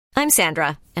I'm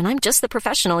Sandra, and I'm just the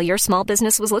professional your small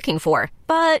business was looking for.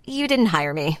 But you didn't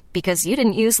hire me because you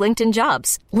didn't use LinkedIn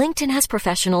Jobs. LinkedIn has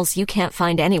professionals you can't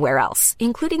find anywhere else,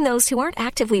 including those who aren't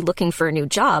actively looking for a new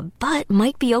job, but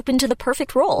might be open to the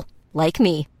perfect role, like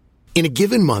me. In a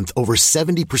given month, over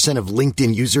 70% of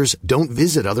LinkedIn users don't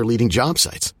visit other leading job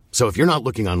sites. So if you're not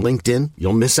looking on LinkedIn,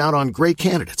 you'll miss out on great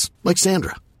candidates like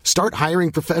Sandra. Start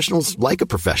hiring professionals like a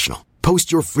professional.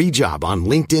 Post your free job on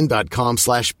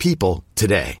linkedin.com/people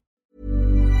today.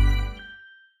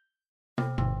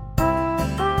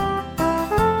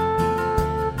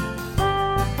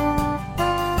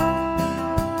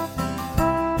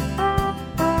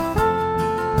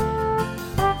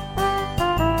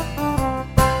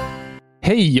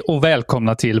 Hej och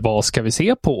välkomna till Vad ska vi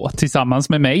se på? Tillsammans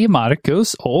med mig,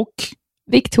 Marcus och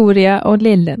Victoria och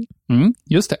Lillen.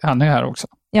 Just det, han är här också.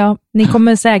 Ja, ni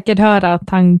kommer säkert höra att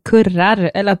han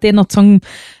kurrar, eller att det är något som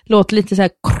låter lite så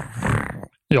här.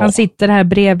 Ja. Han sitter här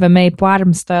bredvid mig på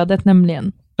armstödet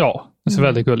nämligen. Ja, det ser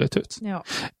väldigt gulligt ut. Ja.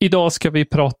 Idag ska vi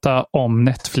prata om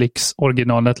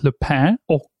Netflix-originalet Lupin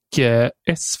och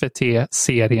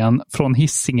SVT-serien Från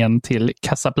Hisingen till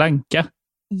Casablanca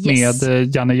med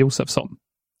Janne Josefsson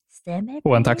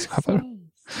och en taxichaufför.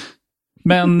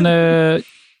 Men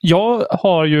jag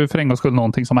har ju för en gångs skull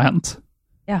någonting som har hänt.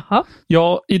 Jaha.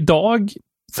 Ja, idag,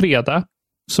 fredag,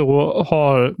 så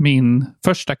har min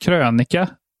första krönika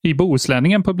i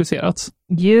Bohuslänningen publicerats.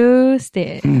 Just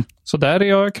det. Så där är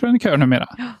jag krönikör numera.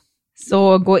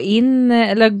 Så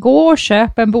gå och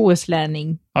köp en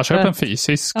Bohuslänning. Ja, köp en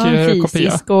fysisk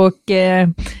kopia. Och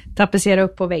tapetsera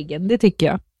upp på väggen, det tycker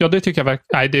jag. Ja, det tycker jag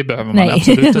Nej, det behöver man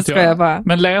absolut inte göra.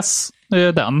 Men läs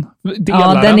den.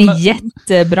 Den är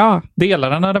jättebra. Dela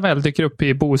den när den väl dyker upp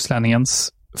i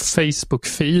Bohuslänningens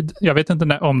Facebook-feed. Jag vet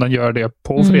inte om den gör det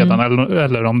på fredagen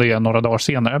eller om det är några dagar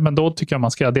senare. Men då tycker jag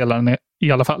man ska dela den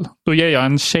i alla fall. Då ger jag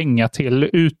en känga till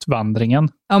utvandringen.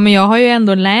 Ja, men jag har ju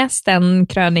ändå läst den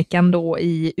krönikan då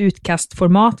i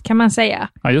utkastformat kan man säga.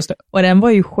 Ja, just det. Och den var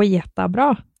ju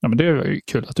sketa-bra. Ja, men det är ju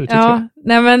kul att du tycker. Ja,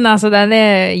 nej men alltså den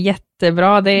är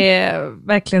jättebra. Det är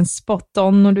verkligen spot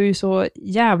on och du är så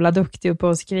jävla duktig på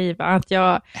att skriva att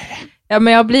jag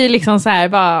blir liksom så här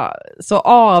bara så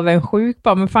avundsjuk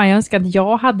bara, men fan jag önskar att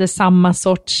jag hade samma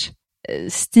sorts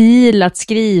stil att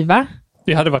skriva.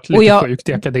 Det hade varit lite sjukt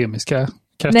i akademiska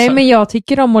kretsar. Nej, men jag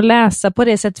tycker om att läsa på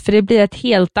det sättet för det blir ett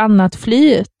helt annat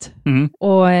flyt.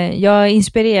 Och jag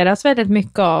inspireras väldigt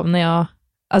mycket av när jag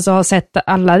har sett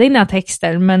alla dina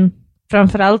texter, men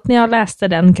framförallt när jag läste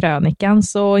den krönikan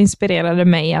så inspirerade det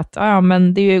mig att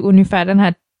men det är ju ungefär den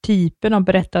här typen av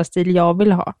berättarstil jag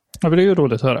vill ha. Ja, men det är ju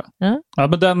roligt att höra. Ja,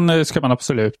 men den ska man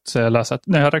absolut läsa.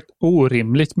 Jag har räckt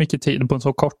orimligt mycket tid på en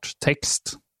så kort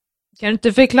text. Kan du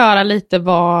inte förklara lite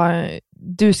vad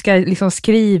du ska liksom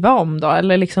skriva om då?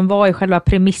 Eller liksom vad är själva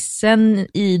premissen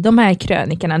i de här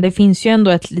krönikorna? Det finns ju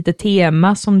ändå ett litet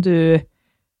tema som du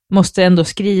måste ändå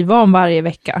skriva om varje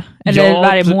vecka. Eller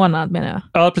varje månad menar jag.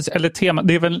 Ja, precis. Eller tema.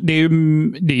 Det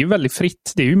är ju väldigt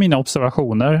fritt. Det är ju mina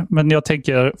observationer. Men jag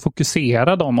tänker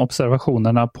fokusera de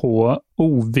observationerna på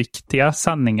oviktiga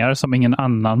sanningar som ingen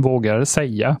annan vågar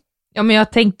säga. Ja, men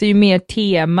jag tänkte ju mer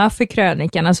tema för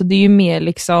krönikan. Alltså det är ju mer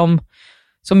liksom,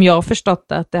 som jag har förstått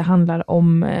att det handlar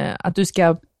om att du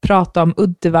ska prata om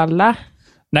Uddevalla.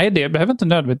 Nej, det behöver inte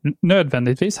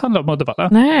nödvändigtvis handla om Uddevalla.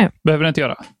 Nej. Behöver det inte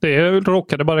göra. Det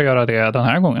råkade bara göra det den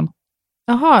här gången.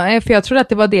 Jaha, för jag trodde att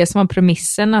det var det som var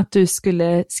premissen, att du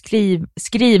skulle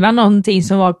skriva någonting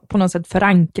som var på något sätt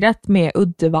förankrat med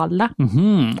Uddevalla.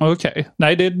 Okej.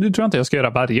 Nej, det tror jag inte jag ska göra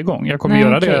varje gång. Jag kommer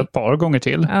göra det ett par gånger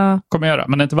till. Kommer jag göra,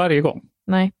 men inte varje gång.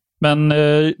 Nej. Men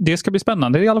det ska bli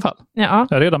spännande i alla fall. Ja.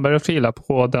 Jag har redan börjat fila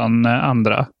på den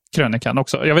andra krönikan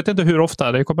också. Jag vet inte hur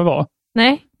ofta det kommer vara.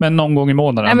 Nej. Men någon gång i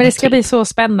månaden. Nej, men det ska bli så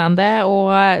spännande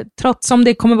och trots om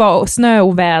det kommer vara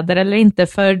snöoväder eller inte,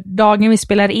 för dagen vi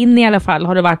spelar in i alla fall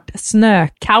har det varit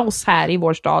snökaos här i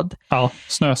vår stad. Ja,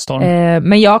 snöstorm.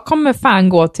 Men jag kommer fan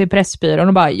gå till Pressbyrån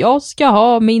och bara, jag ska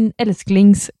ha min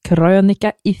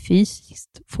älsklingskrönika i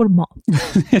fysiskt format.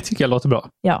 Det tycker jag låter bra.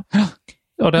 Ja.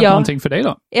 Har det hänt någonting för dig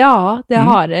då? Ja, det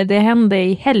har det. Det hände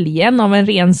i helgen av en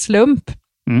ren slump.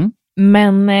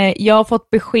 Men jag har fått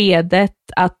beskedet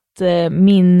att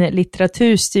min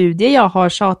litteraturstudie, jag har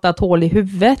tjatat hål i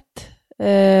huvudet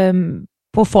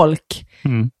på folk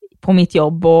på mitt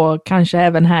jobb och kanske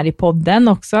även här i podden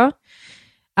också,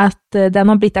 att den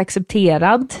har blivit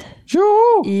accepterad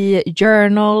i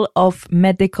Journal of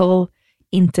Medical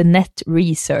Internet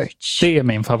Research. Det är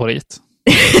min favorit.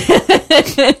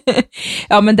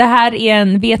 Ja, men det här är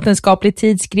en vetenskaplig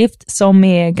tidskrift som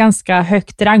är ganska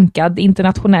högt rankad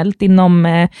internationellt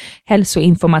inom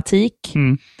hälsoinformatik.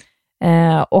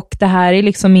 Och det här är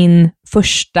liksom min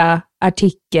första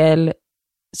artikel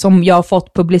som jag har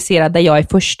fått publicerad där jag är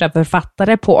första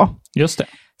författare på. Just det.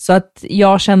 Så att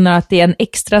jag känner att det är en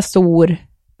extra stor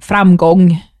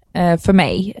framgång för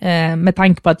mig. Med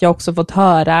tanke på att jag också fått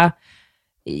höra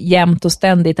jämt och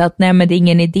ständigt att nej, men det är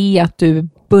ingen idé att du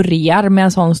börjar med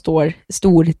en sån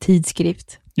stor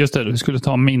tidskrift. Just det, du skulle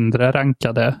ta mindre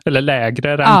rankade eller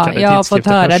lägre rankade tidskrifter. Ja, jag har fått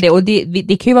höra först. Det. Och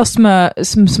det kan ju vara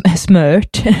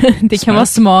smört. Det kan vara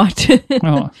smart.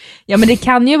 Ja, men det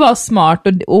kan ju vara smart.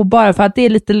 Och bara för att det är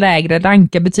lite lägre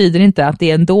ranka betyder inte att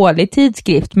det är en dålig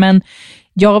tidskrift. Men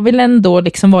jag vill ändå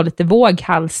liksom vara lite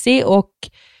våghalsig och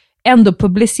ändå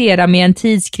publicera med en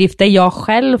tidskrift där jag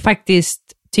själv faktiskt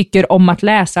tycker om att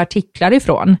läsa artiklar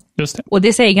ifrån. Just det. Och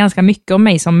det säger ganska mycket om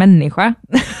mig som människa.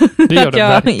 Det gör det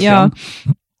verkligen. Ja.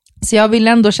 Så jag vill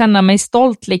ändå känna mig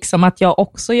stolt liksom att jag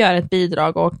också gör ett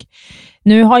bidrag, och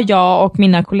nu har jag och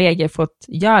mina kollegor fått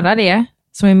göra det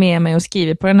som är med mig och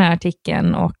skriver på den här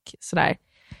artikeln och sådär.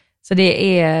 Så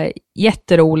det är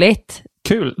jätteroligt.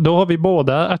 Kul, då har vi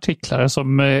båda artiklar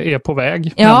som är på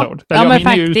väg. Ja, ja, men min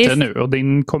faktiskt, är ute nu och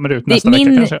din kommer ut nästa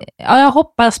vecka kanske. Ja, jag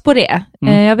hoppas på det.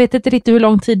 Jag vet inte riktigt hur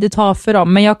lång tid det tar för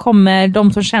dem, men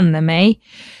de som känner mig,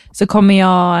 så kommer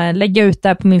jag lägga ut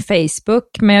det på min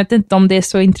Facebook. Men jag vet inte om det är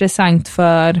så intressant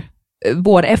för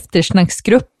vår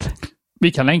eftersnacksgrupp.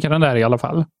 Vi kan länka den där i alla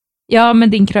fall. Ja, men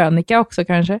din krönika också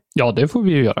kanske. Ja, det får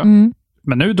vi ju göra.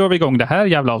 Men nu drar vi igång det här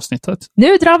jävla avsnittet.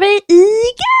 Nu drar vi igång!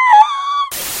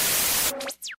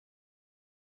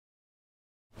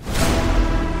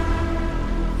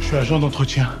 Je suis agent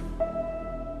d'entretien.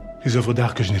 Les œuvres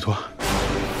d'art que je nettoie.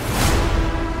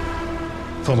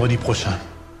 Vendredi prochain,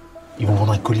 ils vont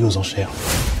vendre un colis aux enchères.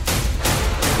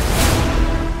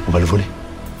 On va le voler.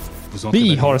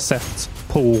 Vi har sett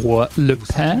på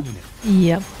Lupin,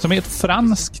 ja, som är ett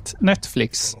franskt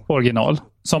Netflix-original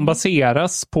som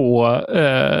baseras på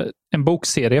en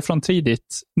bokserie från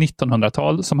tidigt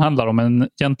 1900-tal som handlar om en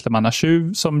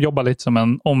gentlemannatjuv som jobbar lite som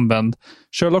en omvänd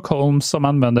Sherlock Holmes som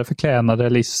använder förklädnader,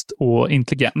 list och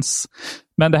intelligens.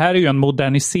 Men det här är ju en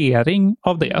modernisering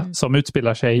av det som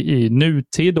utspelar sig i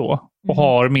nutid då och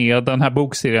har med den här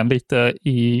bokserien lite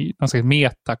i någon slags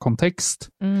metakontext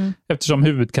eftersom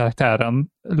huvudkaraktären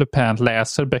Lupin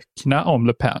läser böckerna om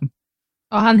Lupin.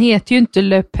 Ja, han heter ju inte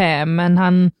Lupin, men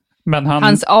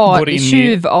hans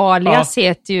tjuv-alias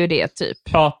heter ju det typ.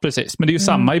 Ja, precis. Men det är ju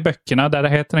samma i böckerna. Där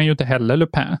heter han ju inte heller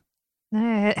Lupin.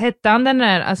 Nej, hette han den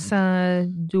där?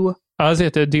 Ja, han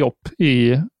heter Diop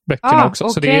i böckerna också.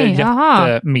 Okay, så det är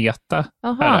jättemeta.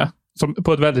 Som,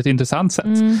 på ett väldigt intressant sätt.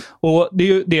 Och det är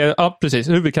ju det, ja precis.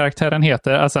 Huvudkaraktären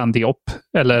heter Hassan Diop.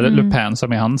 Eller Lupin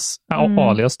som är hans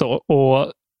alias då.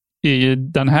 Och i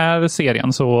den här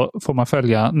serien så får man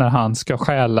följa när han ska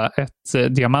stjäla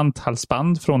ett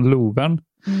diamanthalsband från Louvren.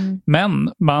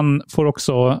 Men man får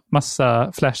också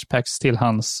massa flashbacks till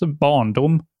hans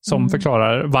barndom som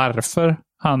förklarar varför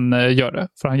han gör det.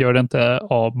 För han gör det inte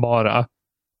av bara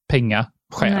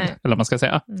pengaskäl, eller vad man ska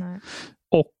säga. Nej.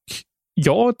 Och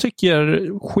jag tycker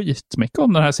skitmycket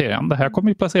om den här serien. Det här kommer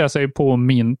ju placera sig på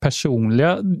min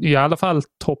personliga, i alla fall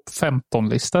topp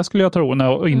 15-lista skulle jag tro,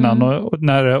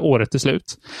 när året är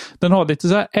slut. Den har lite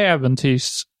så här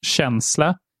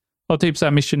äventyrskänsla. Och typ så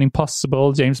här Mission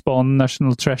Impossible, James Bond,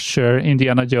 National Treasure,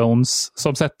 Indiana Jones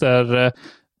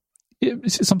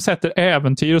som sätter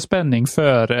äventyr och spänning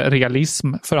för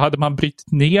realism. För hade man brytt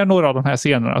ner några av de här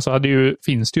scenerna så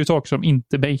finns det ju saker som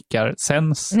inte makar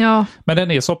sens. Ja. Men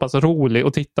den är så pass rolig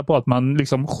att titta på att man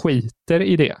liksom skiter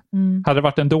i det. Hade det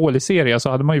varit en dålig serie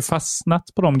så hade man ju fastnat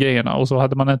på de grejerna och så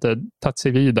hade man inte tagit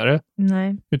sig vidare.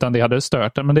 Nej. Utan det hade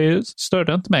stört den. Men det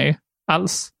störde inte mig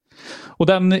alls. Och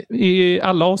den i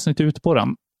alla avsnitt ute på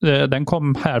den. Den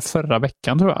kom här förra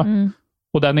veckan tror jag.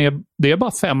 Och det är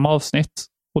bara 5 avsnitt.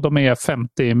 Och de är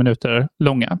 50 minuter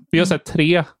långa. Vi har sett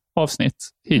 3 avsnitt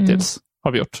hittills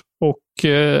har vi gjort. Och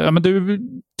men du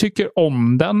tycker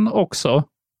om den också.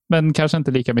 Men kanske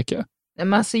inte lika mycket.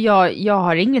 Men alltså jag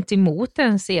har inget emot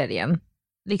den serien.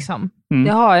 Liksom.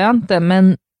 Det har jag inte.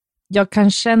 Men jag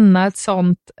kan känna ett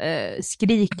sånt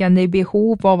skrikande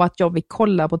behov av att jag vill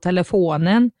kolla på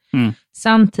telefonen.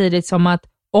 Samtidigt som att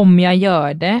om jag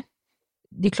gör det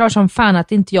är klart som fan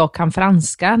att inte jag kan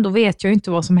franska. Då vet jag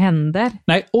inte vad som händer.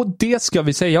 Nej, och det ska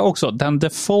vi säga också. Den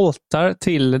defaultar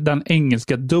till den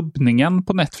engelska dubbningen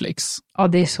på Netflix. Ja,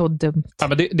 det är så dumt. Ja,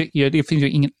 men det finns ju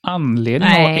ingen anledning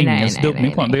att ha engelsk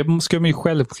dubbning på den. Det ska man ju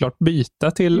självklart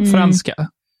byta till franska.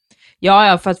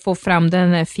 Ja, för att få fram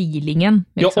den här feelingen.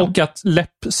 Liksom. Ja, och att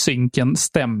läppsynken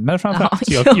stämmer framförallt.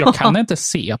 Jag kan inte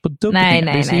se på dubbningen.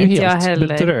 Nej, det ser ju helt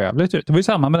bedrövligt ut. Det var ju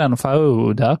samma med den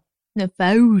Fauda.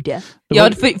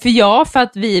 För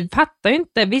att vi fattar ju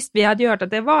inte. Visst, vi hade ju hört att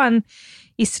det var en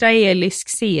israelisk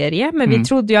serie, men vi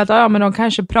trodde ju att men de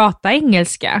kanske pratar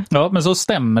engelska. Ja, men så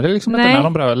stämmer det liksom inte när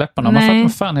de rör läpparna. Man fattar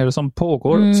vad fan är det som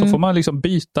pågår. Så får man liksom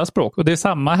byta språk. Och det är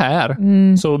samma här.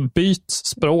 Så byt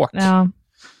språk. Ja.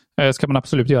 Ska man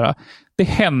absolut göra. Det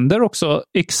händer också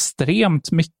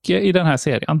extremt mycket i den här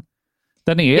serien.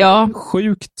 Den är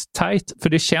sjukt tight, för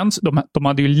det känns, de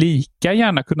hade ju lika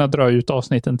gärna kunnat dra ut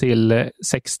avsnitten till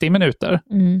 60 minuter.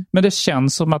 Men det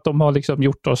känns som att de har liksom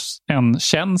gjort oss en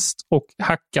tjänst och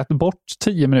hackat bort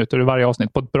 10 minuter i varje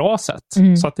avsnitt på ett bra sätt.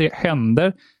 Så att det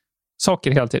händer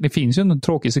saker hela tiden. Det finns ju en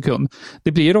tråkig sekund.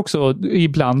 Det blir också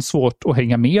ibland svårt att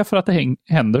hänga med för att det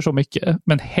händer så mycket.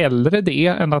 Men hellre det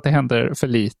än att det händer för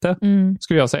lite,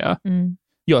 skulle jag säga.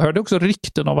 Jag hörde också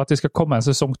rykten av att det ska komma en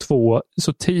säsong 2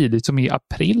 så tidigt som i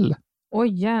april.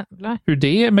 Oj, jävlar. Hur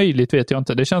det är möjligt vet jag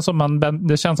inte. Det känns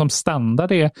som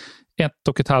standard är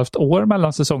 1,5 år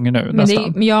mellan säsonger nu.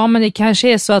 Men det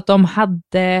kanske är så att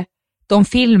de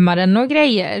filmade några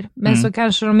grejer, men så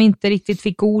kanske de inte riktigt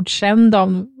fick godkänd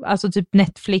av, alltså typ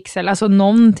Netflix eller alltså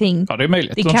någonting. Ja, det är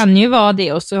möjligt. Det kan ju vara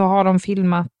det, och så har de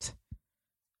filmat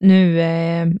nu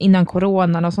innan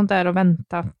coronan och sånt där och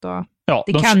väntat. Och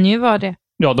det kan ju vara det.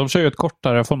 Ja, de kör ju ett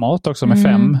kortare format också med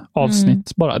 5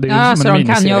 avsnitt bara. Det är så de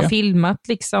kan ju ha filmat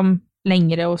liksom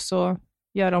längre och så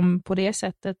gör de på det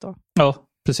sättet då. Ja,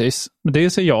 precis. Men det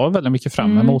ser jag väldigt mycket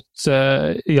fram emot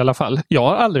i alla fall. Jag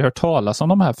har aldrig hört talas om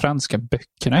de här franska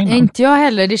böckerna innan. Inte jag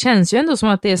heller. Det känns ju ändå som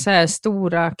att det är så här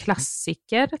stora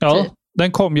klassiker. Ja, typ.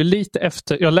 Den kom ju lite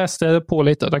efter, jag läste på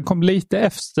lite, den kom lite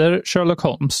efter Sherlock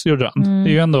Holmes gjorde den. Det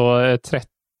är ju ändå 30,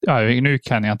 nu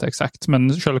kan jag inte exakt,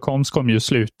 men Sherlock Holmes kom ju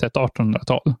slutet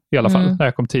 1800-tal i alla fall. Det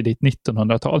här kom tidigt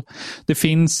 1900-tal. Det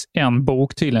finns en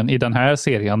bok tydligen i den här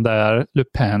serien där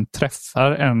Lupin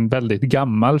träffar en väldigt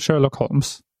gammal Sherlock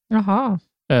Holmes. Jaha.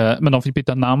 Men de fick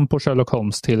byta namn på Sherlock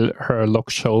Holmes till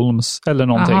Herlock Holmes eller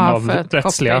någonting av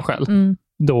rättsliga skäl.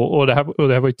 Och det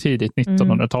här var ju tidigt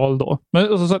 1900-tal då.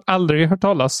 Men så aldrig hört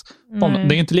talas om det.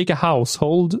 Det är inte lika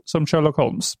household som Sherlock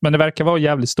Holmes, men det verkar vara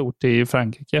jävligt stort i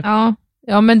Frankrike.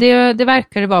 Ja, men det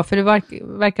verkar det vara, för det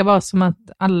verkar vara som att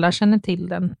alla känner till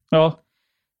den. Ja.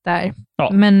 Där.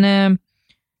 Ja.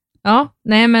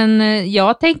 Men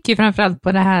jag tänker ju framförallt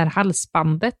på det här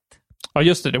halsbandet. Ja,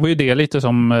 just det. Det var ju det lite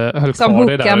som höll kvar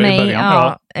det där mig, i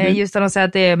början. Just att de säger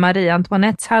att det är Marie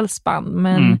Antoinettes halsband.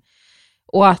 Men,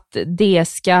 och att det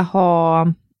ska ha...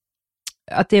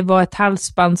 Att det var ett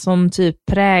halsband som typ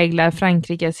präglar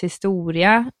Frankrikes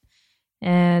historia.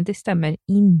 Det stämmer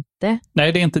inte.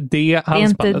 Nej, det är inte det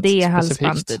halsbandet. Det är inte det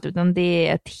halsbandet, utan det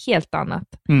är ett helt annat.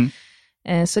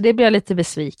 Så det blir jag lite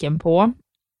besviken på.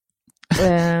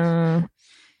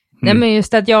 Nej, men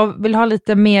just att jag vill ha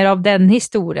lite mer av den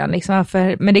historien. Liksom,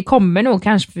 men det kommer nog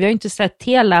kanske, för vi har inte sett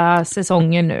hela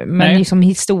säsongen nu. Men liksom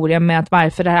historien med att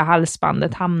varför det här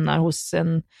halsbandet hamnar hos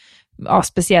en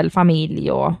speciell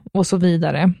familj och så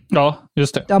vidare. Ja,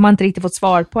 just det. Det har man inte riktigt fått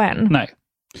svar på än. Nej.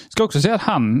 Ska också säga att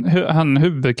han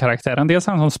huvudkaraktären, dels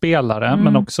han som spelare,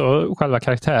 men också själva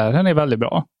karaktären är väldigt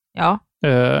bra. Ja.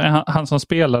 Han som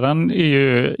spelar den är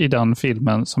ju i den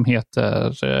filmen som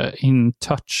heter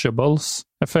Intouchables.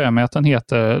 Jag för mig att den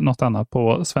heter något annat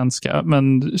på svenska.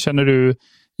 Men känner du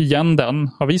igen den?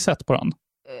 Har vi sett på den?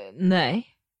 Nej.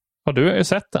 Har du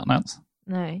sett den ens?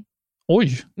 Nej.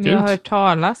 Oj, gud. Jag har hört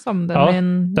talas om den. Ja,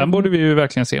 den borde vi ju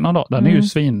verkligen se någon dag. Den är ju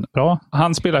svinbra.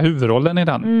 Han spelar huvudrollen i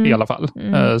den i alla fall.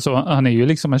 Så han är ju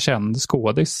liksom en känd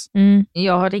skådis.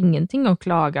 Jag har ingenting att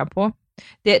klaga på.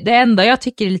 Det enda jag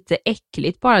tycker är lite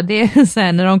äckligt bara, det är så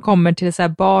här, när de kommer till så här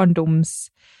barndoms...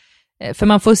 För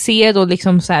man får se då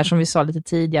liksom så här som vi sa lite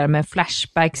tidigare med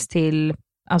flashbacks till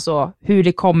alltså hur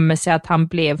det kommer sig att han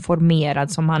blev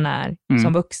formerad som han är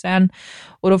som vuxen.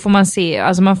 Och då får man se,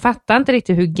 alltså man fattar inte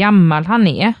riktigt hur gammal han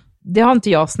är. Det har inte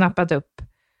jag snappat upp.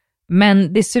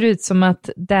 Men det ser ut som att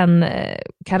den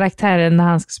karaktären när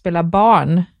han ska spela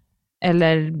barn,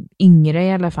 eller yngre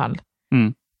i alla fall,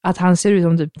 att han ser ut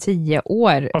som typ 10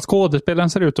 år. Ja, skådespelaren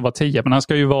ser ut att vara 10, men han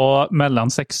ska ju vara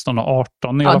mellan 16 och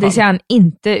 18 i alla fall. Ja, det ser han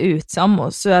inte ut som.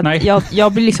 Så att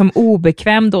jag blir liksom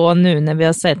obekväm då nu när vi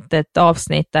har sett ett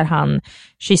avsnitt där han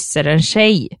kysser en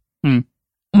tjej.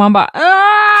 Och man bara, nej!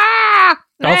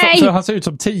 Ja, för han ser ut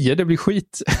som 10, det blir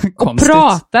skitkonstigt. Och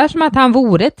pratar som att han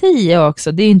vore 10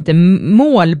 också. Det är ju inte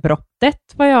målbrottet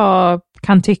vad jag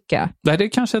kan tycka. Nej, det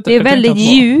kanske inte. Det är väldigt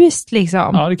ljust liksom.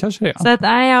 Ja, det kanske det är. Så att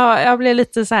jag blev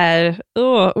lite så här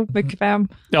obekväm.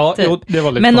 Ja, typ. Det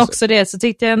var lite men konstigt. också det så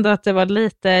tyckte jag ändå att det var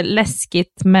lite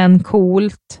läskigt men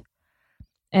coolt.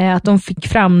 Att de fick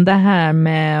fram det här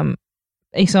med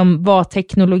liksom vad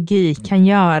teknologi kan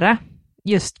göra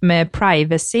just med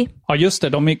privacy. Ja, just det.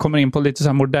 De kommer in på lite så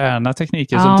här moderna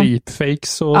tekniker som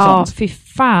deepfakes och sånt. Ja, fy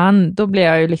fan. Då blir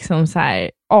jag ju liksom så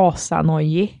här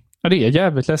asanojig. Ja, det är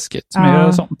jävligt läskigt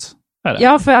med sånt. Är det?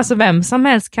 Ja, för alltså vem som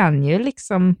helst kan ju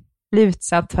liksom bli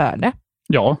utsatt för det.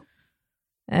 Ja.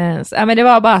 Men det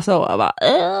var bara så, bara,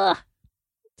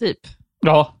 typ.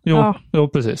 Ja, jo,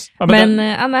 precis. Ja, men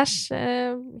annars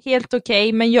helt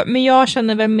okej. Men jag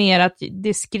känner väl mer att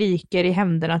det skriker i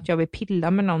händerna att jag vill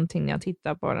pilla med någonting när jag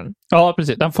tittar på den. Ja,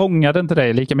 precis. Den fångade inte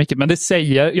dig lika mycket. Men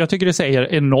jag tycker det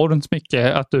säger enormt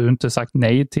mycket att du inte sagt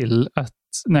nej till att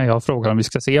när jag frågar om vi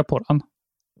ska se på den.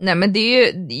 Nej, men det är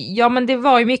ju, ja, men det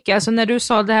var ju mycket, alltså när du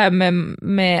sa det här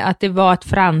med att det var ett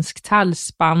franskt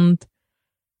halsband.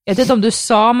 Jag vet inte om du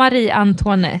sa Marie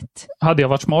Antoinette. Hade jag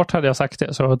varit smart hade jag sagt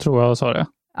det, så jag tror jag sa det.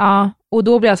 Ja, och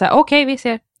då blev jag så här, okej, vi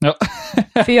ser. Ja.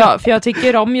 för jag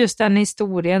tycker om just den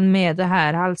historien med det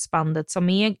här halsbandet som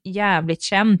är jävligt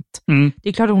känt. Det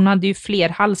är klart hon hade ju fler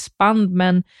halsband,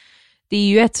 men det är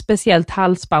ju ett speciellt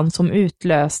halsband som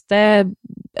utlöste,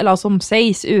 eller som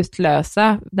sägs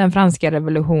utlösa den franska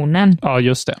revolutionen. Ja,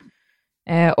 just det.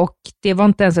 Och det var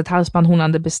inte ens ett halsband hon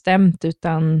hade beställt,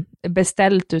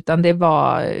 utan det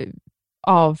var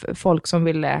av folk som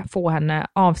ville få henne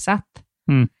avsatt.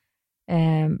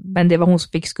 Men det var hon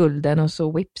som fick skulden och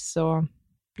så whips så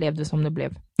blev det som det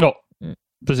blev. Ja,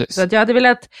 precis. Så att jag hade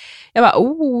velat, jag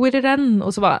bara, är det den?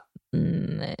 Och så bara,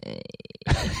 nej.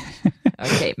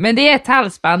 Okay. Men det är ett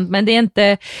halsband, men det är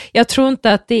inte, jag tror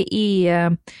inte att det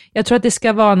är, jag tror att det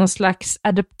ska vara någon slags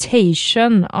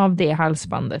adaptation av det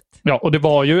halsbandet. Ja, och det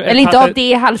var ju... Eller inte av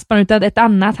det halsbandet, utan ett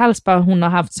annat halsband hon har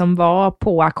haft som var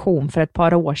på auktion för ett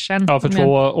par år sedan. Ja, för 2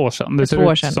 år sedan. Det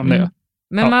ser ut som det.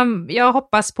 Men jag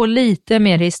hoppas på lite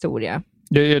mer historia.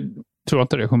 Jag tror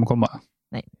inte det kommer komma.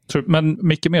 Nej. Men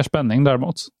mycket mer spänning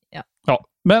däremot. Ja.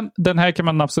 Men den här kan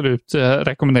man absolut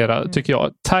rekommendera, tycker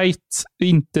jag. Tight,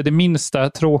 inte det minsta,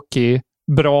 tråkig,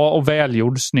 bra och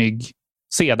välgjord, snygg.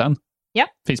 Se den. Ja.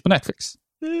 Finns på Netflix.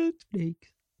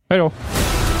 Hej då.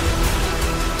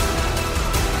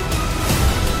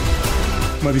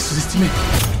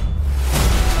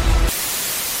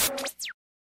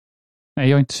 Nej,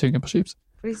 jag är inte sugen på chips.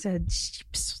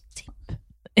 Chips och tipp.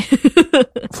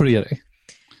 Får du ge dig.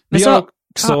 Men vi så, har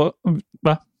också...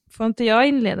 Va? Får inte jag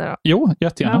inleda då? Jo,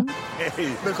 jättegärna. Hej,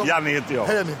 Janne heter jag.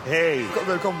 Hej.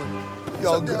 Välkommen.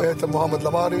 Jag heter Mohammed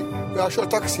Lamari. Jag kör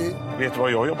taxi. Vet du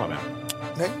vad jag jobbar med?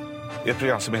 Nej. Ett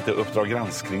program som heter Uppdrag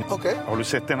granskning. Okej. Har du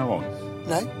sett det någon gång?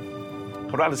 Nej.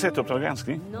 Har du aldrig sett Uppdrag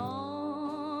granskning?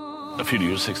 Jag fyller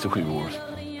ju 67 år.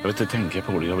 Jag vill inte tänka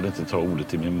på det. Jag vill inte ta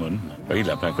ordet i min mun. Jag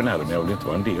gillar pensionärer, men jag vill inte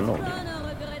vara en del av det.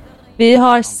 Vi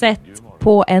har sett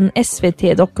på en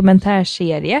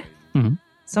SVT-dokumentärserie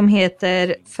som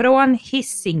heter Från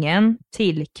Hisingen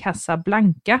till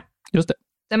Casablanca. Just det.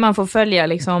 Där man får följa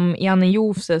liksom Janne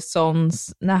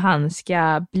Josefssons när han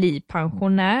ska bli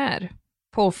pensionär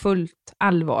på fullt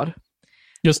allvar.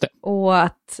 Just det.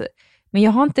 Men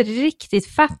jag har inte riktigt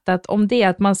fattat om det är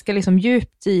att man ska liksom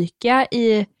djupdyka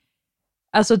i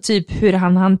alltså typ hur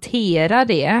han hanterar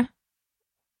det.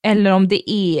 Eller om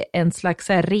det är en slags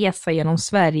här resa genom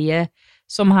Sverige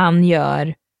som han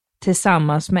gör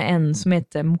tillsammans med en som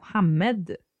heter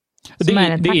Mohammed. Som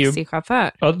är en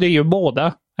taxichaufför. Ja, det är ju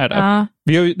båda. Är det.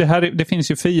 Ja. Det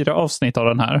finns ju 4 avsnitt av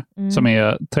den här som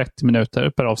är 30 minuter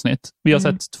per avsnitt. Vi har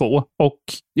sett 2 och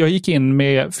jag gick in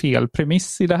med fel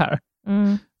premiss i det här.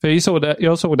 För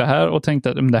jag såg det här och tänkte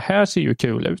att det här ser ju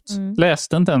kul ut.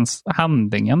 Läste inte ens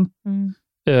handlingen.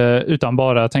 Utan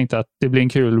bara tänkte att det blir en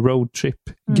kul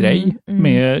roadtrip-grej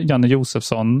med Janne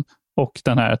Josefsson och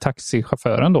den här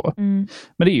taxichauffören då. Men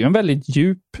det är ju en väldigt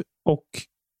djup och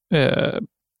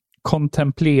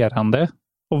kontemplerande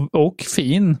och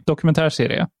fin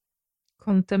dokumentärserie.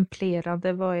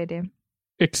 Kontemplerande, vad är det?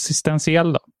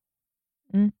 Existentiell då.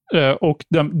 Och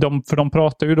de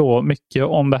pratar ju då mycket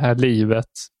om det här livet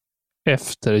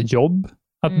efter jobb.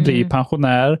 Att bli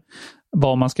pensionär,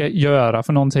 vad man ska göra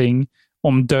för någonting.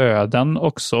 Om döden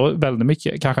också, väldigt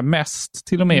mycket. Kanske mest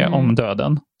till och med om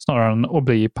döden. Snarare än att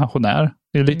bli pensionär.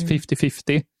 Det är lite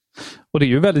 50-50. Och det är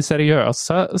ju väldigt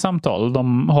seriösa samtal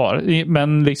de har.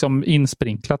 Men liksom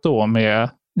insprinklat då med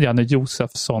Janne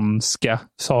Josefssonska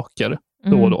saker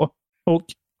då och då. Och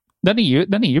den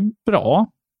är ju bra.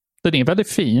 Den är väldigt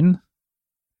fin. Men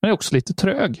den är också lite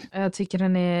trög. Jag tycker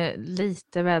den är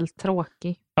lite väl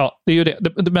tråkig. Ja, det är ju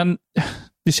det. Men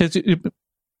det känns ju...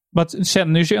 Man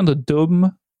känner sig ändå dum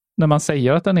när man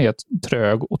säger att den är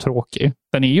trög och tråkig.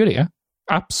 Den är ju det.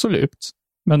 Absolut.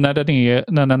 Men när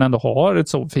den ändå har ett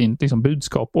så fint liksom,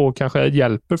 budskap och kanske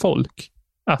hjälper folk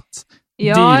att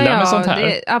deala med sånt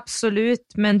här.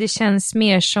 Absolut. Men det känns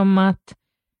mer som att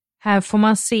här får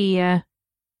man se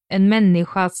en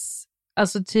människas,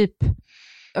 alltså typ,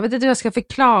 jag vet inte hur jag ska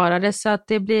förklara det så att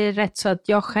det blir rätt så att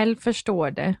jag själv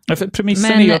förstår det. Ja, för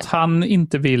premissen är ju att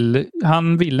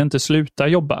han vill inte sluta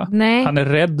jobba. Nej. Han är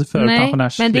rädd för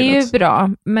pensionärslivet. Men det är ju bra,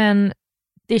 men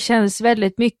det känns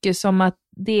väldigt mycket som att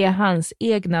det är hans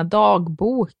egna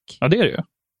dagbok. Ja, det är det ju.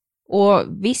 Och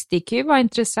visst, det kan ju vara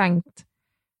intressant.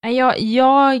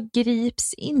 Jag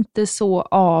grips inte så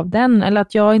av den, eller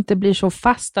att jag inte blir så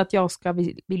fast att jag ska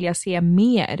vilja se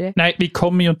mer. Nej, vi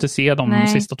kommer ju inte se de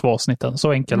sista 2 avsnitten.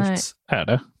 Så enkelt är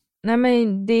det. Nej,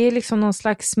 men det är liksom någon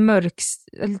slags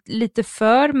lite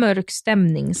för mörk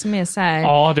stämning som är så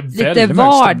här, det är lite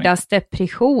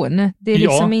vardagsdepression. Det är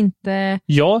liksom inte...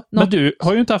 Ja, men du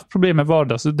har ju inte haft problem med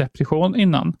vardagsdepression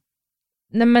innan.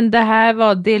 Nej, men det här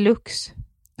var deluxe.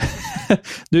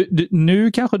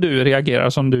 Nu kanske du reagerar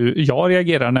som jag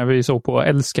reagerar när vi såg på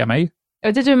Älska mig. Jag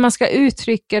vet inte hur man ska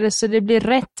uttrycka det så det blir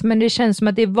rätt, men det känns som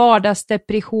att det är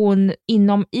vardagsdepression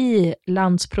inom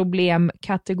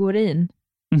i-landsproblem-kategorin.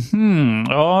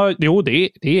 Ja, jo, det är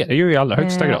det ju i allra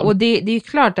högsta grad. Och det är ju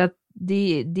klart att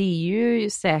det är ju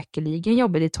säkerligen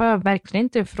jobbigt. Det tar jag verkligen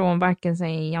inte från varken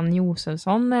Janne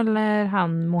Josefsson eller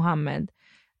han Mohammed.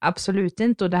 Absolut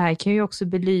inte. Och det här kan ju också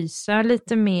belysa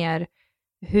lite mer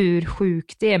hur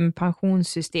sjukt det är med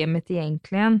pensionssystemet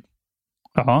egentligen.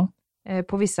 Ja.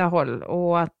 På vissa håll.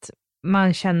 Och att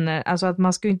man känner, alltså att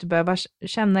man ska ju inte behöva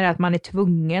känna att man är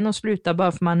tvungen att sluta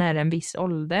bara för man är en viss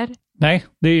ålder. Nej,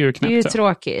 det är ju knäppt. Det är ju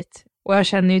tråkigt. Och jag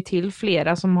känner ju till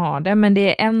flera som har det, men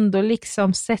det är ändå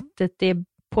liksom sättet det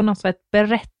på något sätt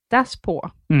berättas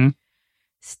på.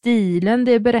 Stilen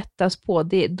det berättas på,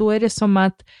 då är det som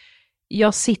att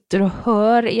jag sitter och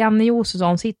hör Janne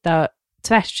Josefsson sitta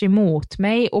tvärs emot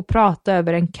mig och prata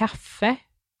över en kaffe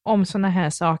om såna här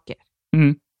saker.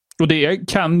 Och det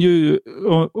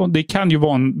kan ju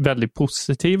vara en väldigt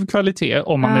positiv kvalitet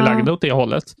om man är lagd åt det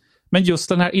hållet. Men just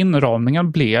den här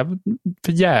inramningen blev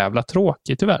för jävla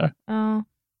tråkig tyvärr.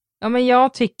 Ja, men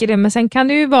jag tycker det. Men sen kan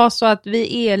det ju vara så att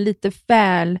vi är lite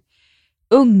väl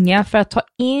unga för att ta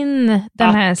in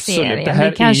den här serien. Det här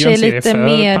vi kanske är ju en serie lite för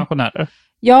mer pensionärer.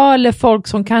 Ja, eller folk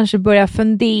som kanske börjar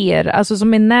fundera, alltså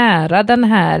som är nära den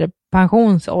här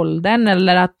pensionsåldern,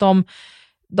 eller att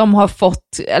de har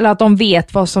fått, eller att de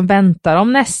vet vad som väntar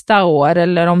om nästa år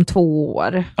eller om 2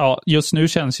 år. Ja, just nu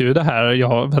känns ju det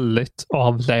här väldigt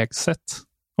avlägset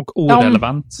och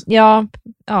orelevant. Ja,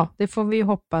 det får vi ju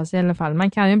hoppas i alla fall.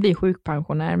 Man kan ju bli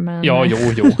sjukpensionär, men... Ja, jo,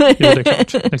 det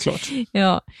är klart.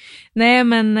 Ja, nej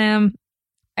men...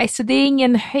 Alltså det är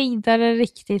ingen höjdare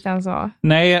riktigt alltså.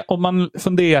 Nej, om man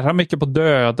funderar mycket på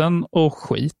döden och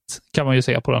skit kan man ju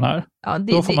se på den här. Ja,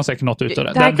 då får man säkert något ut av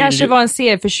det. Det här kanske var en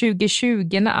serie för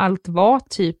 2020 när allt var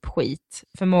typ skit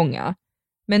för många.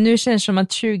 Men nu känns det som att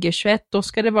 2021 då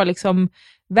ska det vara liksom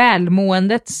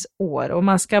välmåendets år och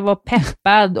man ska vara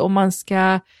peppad och man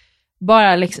ska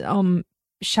bara liksom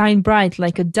shine bright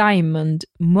like a diamond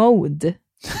mode.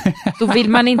 Då vill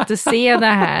man inte se det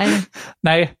här.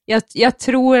 Nej. Jag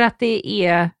tror att det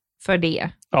är för det.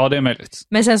 Ja, det är möjligt.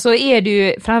 Men sen så är det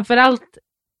ju framförallt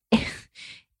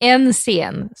en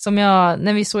scen som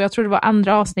när vi såg, jag tror det var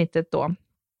andra avsnittet då.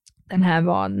 Den här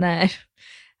var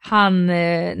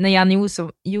när Janne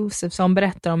Josefsson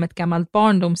berättar om ett gammalt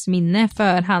barndomsminne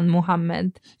för han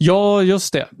Mohammed. Ja,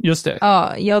 just det.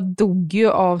 Ja, jag dog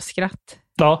ju av skratt.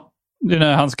 Ja. Det är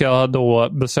när han ska då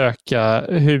besöka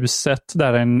huset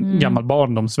där en gammal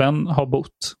barndomsvän har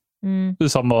bott.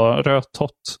 Som var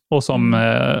rödtott och som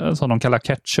de kallar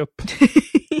ketchup.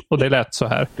 Och det lät så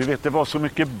här. Du vet, det var så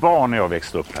mycket barn när jag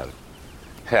växte upp här.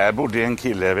 Här bodde en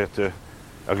kille, vet du.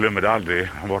 Jag glömmer det aldrig.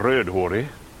 Han var rödhårig.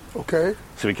 Okej.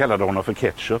 Så vi kallade honom för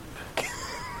ketchup.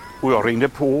 Och jag ringde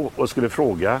på och skulle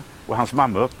fråga. Och hans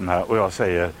mamma öppnade och jag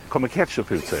säger, kommer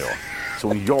ketchup ut, säger jag. Så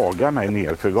hon jagar mig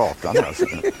ner för gatan. Alltså.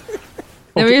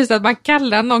 Det var just att man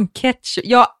kallar någon ketchup.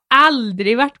 Jag har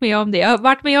aldrig varit med om det. Jag har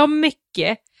varit med om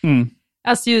mycket.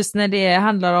 Alltså just när det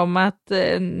handlar om att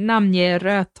namnge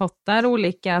rödtottar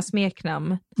olika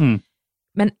smeknamn.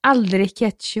 Men aldrig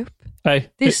ketchup. Nej.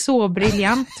 Det är så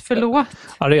briljant, förlåt.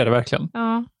 Ja, det är det verkligen.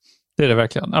 Ja. Det är det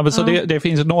verkligen. Ja, men så det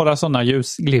finns några sådana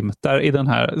ljusglimtar i den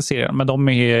här serien, men de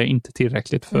är inte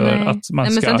tillräckligt för att man ska.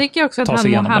 Men sen tycker jag också att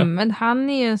han Mohammed, han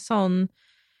är en sån,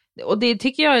 och det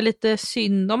tycker jag är lite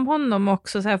synd om honom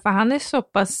också, så här, för han är så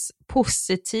pass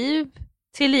positiv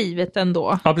till livet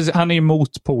ändå. Ja, precis. Han är ju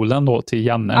motpolen då till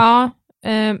Janne. Ja,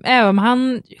 även om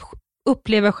han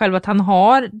upplever själv att han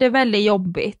har det väldigt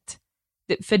jobbigt.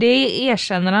 För det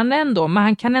erkänner han ändå, men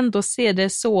han kan ändå se det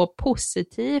så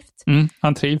positivt.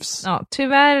 Han trivs. Ja,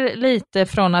 tyvärr lite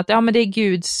från att men det är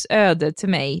Guds öde till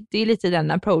mig. Det är lite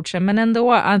den approachen, men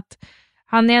ändå att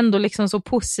han är ändå liksom så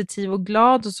positiv och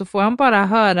glad och så får han bara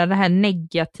höra det här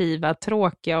negativa,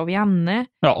 tråkiga av Janne.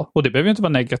 Ja, och det behöver ju inte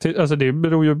vara negativt. Alltså det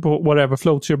beror ju på whatever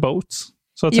floats your boats.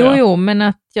 Så att säga. Jo, men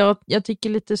att jag tycker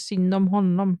lite synd om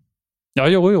honom. Ja,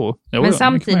 jo. Men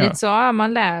samtidigt så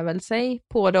man lär väl sig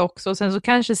på det också. Sen så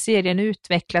kanske serien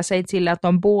utvecklar sig till att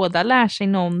de båda lär sig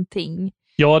någonting.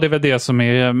 Ja, det är väl det som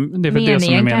är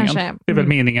meningen. Kanske. Det är väl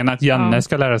meningen att Janne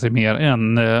ska lära sig mer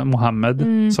än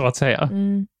Mohammed, så att säga.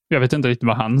 Jag vet inte riktigt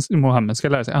vad Mohammed ska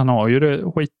lära sig. Han har ju det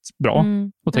skitbra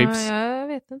och trivs. Ja, jag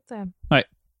vet inte. Nej,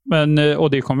 men,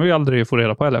 och det kommer vi aldrig få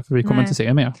reda på heller, för vi kommer inte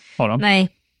se mer av dem. Nej,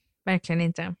 verkligen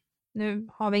inte. Nu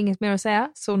har vi inget mer att säga,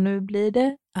 så nu blir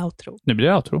det outro.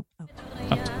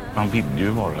 Man vill ju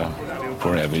vara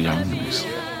forever young, liksom.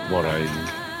 Vara i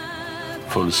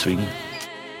full sving.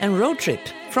 En roadtrip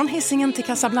från Hisingen till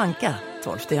Casablanca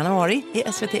 12 januari i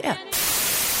SVT1.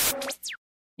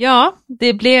 Ja,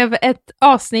 det blev ett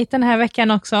avsnitt den här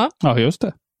veckan också. Ja, just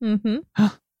det. Mm-hmm.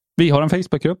 Vi har en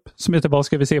Facebookgrupp som heter Vad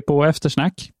ska vi se på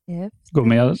eftersnack?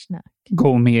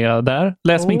 Gå med där.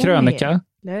 Läs min krönika.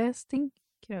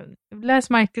 Läs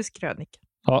Marcus krönika.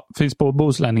 Ja, finns på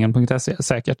bohuslänningen.se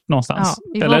säkert någonstans.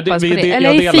 Ja,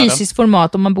 eller i fysiskt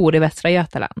format om man bor i Västra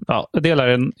Götaland. Ja, jag delar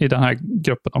den i den här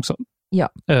gruppen också. Ja,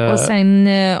 och sen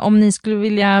om ni skulle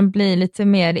vilja bli lite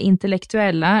mer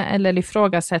intellektuella eller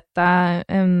ifrågasätta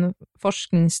en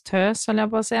forskningstös, eller jag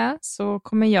bara säga, så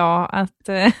kommer jag att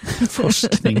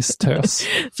forskningstös.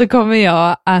 Så kommer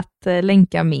jag att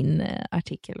länka min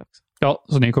artikel också. Ja,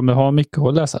 så ni kommer ha mycket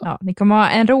att läsa. Ja, ni kommer ha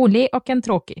en rolig och en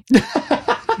tråkig.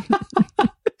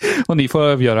 Och ni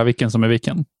får avgöra vilken som är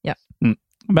vilken. Ja.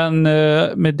 Men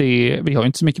med det, vi har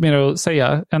inte så mycket mer att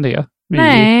säga än det.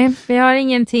 Nej, vi har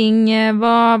ingenting.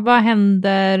 Vad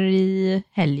händer i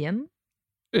helgen?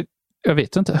 Jag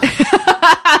vet inte.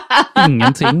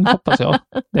 Ingenting, hoppas jag.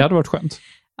 Det hade varit skönt.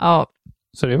 Ja.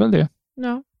 Så det är väl det.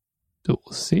 Ja. Då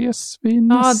ses vi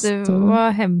nästa. Ja, det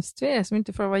var hemskt vi är som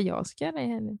inte får vad jag ska göra i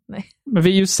helgen. Nej. Men vi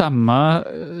är ju samma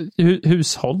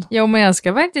hushåll. Jo, men jag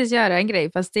ska faktiskt göra en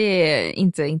grej, fast det är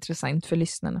inte intressant för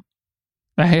lyssnarna.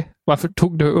 Nej, varför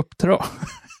tog du upp det då?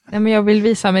 Nej, men jag vill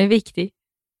visa mig viktig.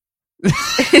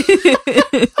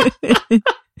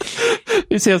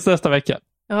 Vi ses nästa vecka.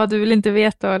 Ja, du vill inte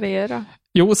veta vad det är då?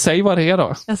 Jo, säg vad det är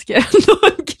då. Jag ska ändå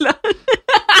klar.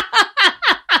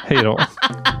 Hej då.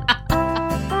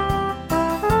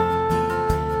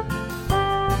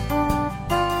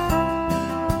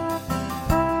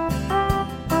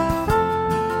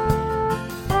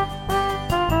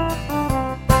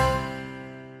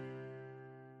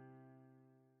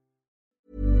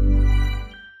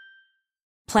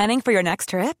 Planning for your next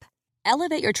trip?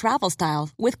 Elevate your travel style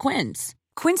with Quince.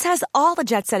 Quince has all the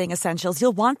jet-setting essentials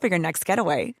you'll want for your next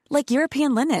getaway, like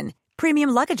European linen, premium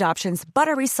luggage options,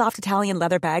 buttery soft Italian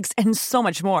leather bags, and so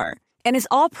much more. And is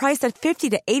all priced at 50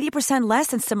 to 80% less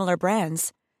than similar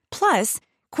brands. Plus,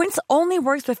 Quince only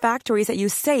works with factories that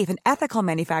use safe and ethical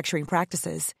manufacturing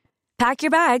practices. Pack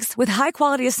your bags with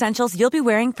high-quality essentials you'll be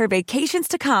wearing for vacations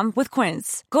to come with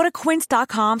Quince. Go to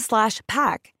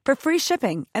quince.com/pack for free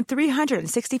shipping and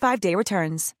 365-day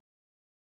returns.